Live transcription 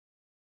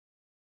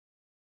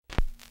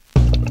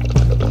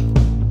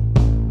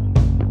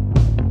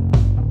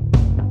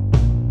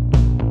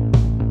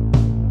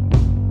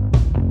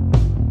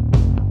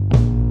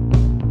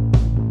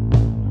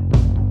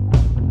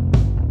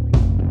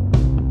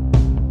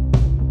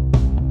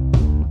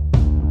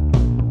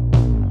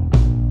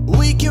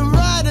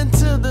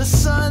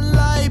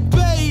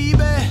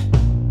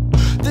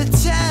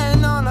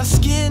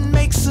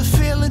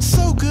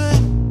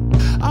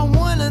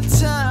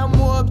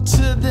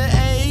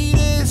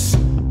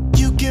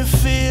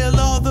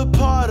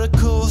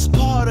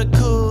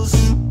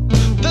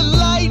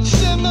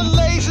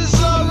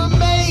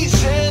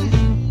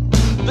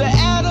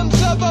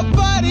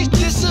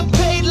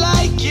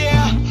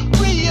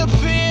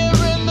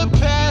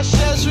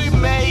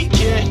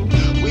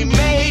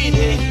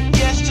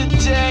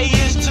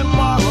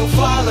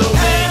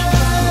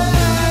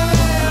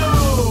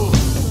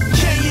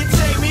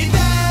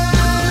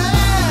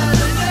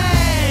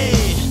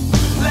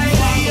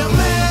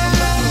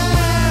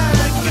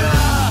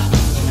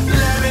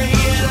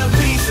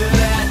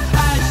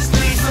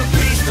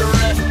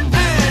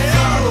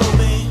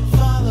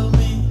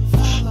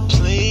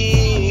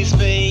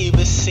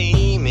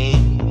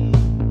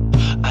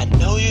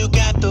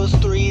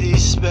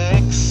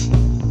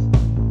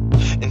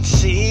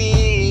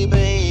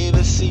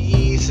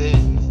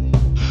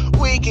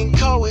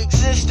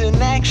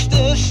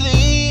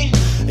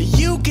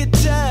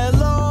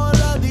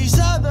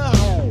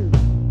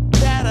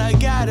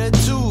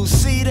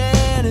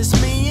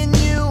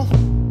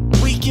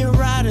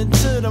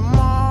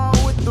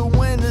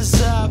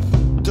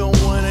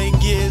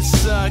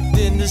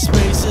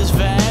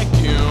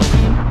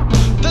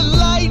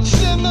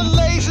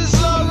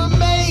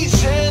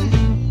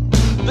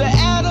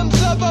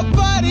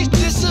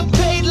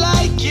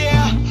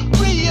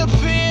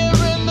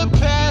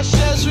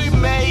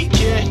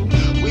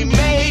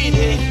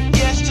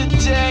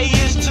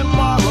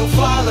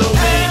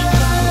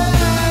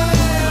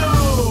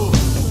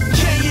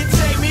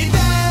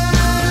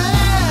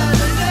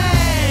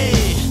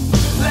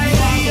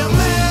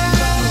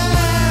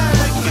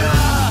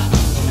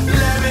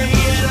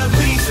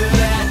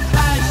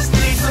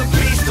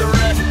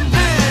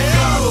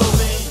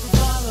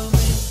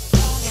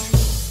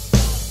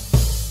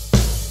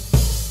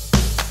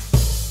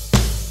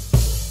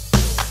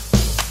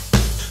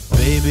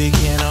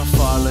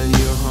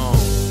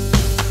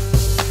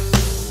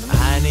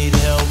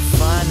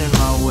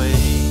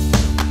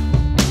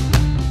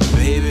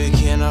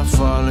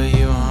follow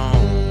you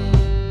home?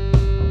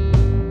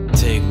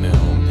 Take me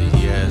home to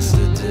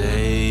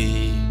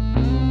yesterday.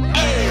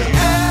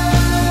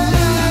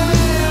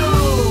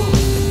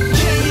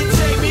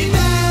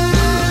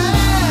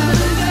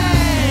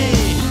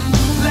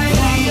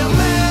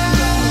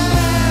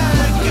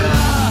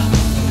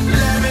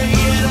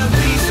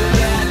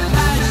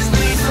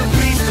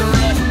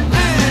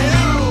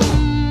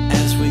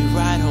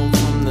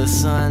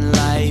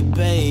 Sunlight,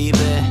 baby,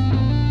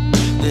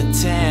 the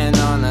tan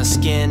on our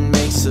skin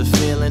makes the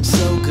feeling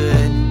so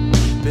good.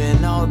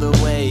 Been all the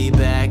way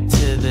back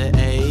to the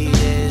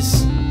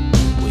 80s.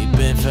 We've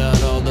been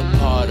felt all the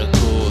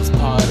particles.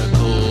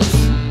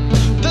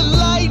 The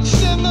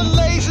lights and the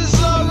lasers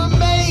are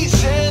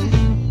amazing.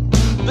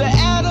 The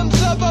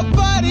atoms of our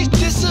bodies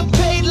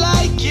dissipate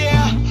like,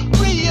 yeah,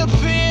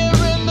 reappear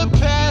in the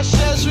past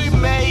as we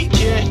make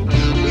it.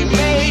 We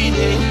made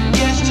it.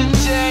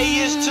 Yesterday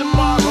is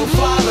tomorrow.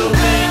 Follow me.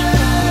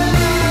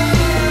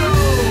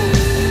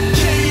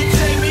 Can you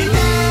take me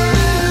there?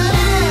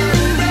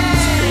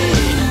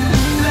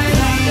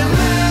 Lady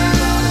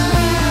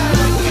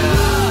America,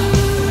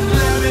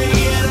 let me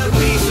get a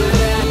piece of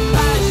that. I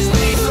just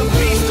need some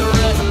peace to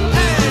rest.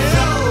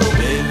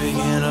 Baby,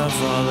 can I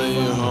follow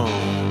you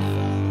home?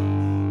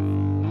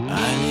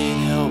 I need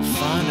help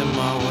finding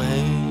my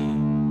way.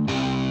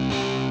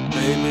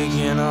 Baby,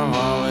 can I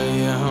follow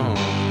you home?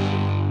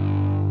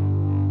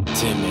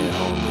 Take me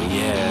home to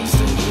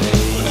yesterday.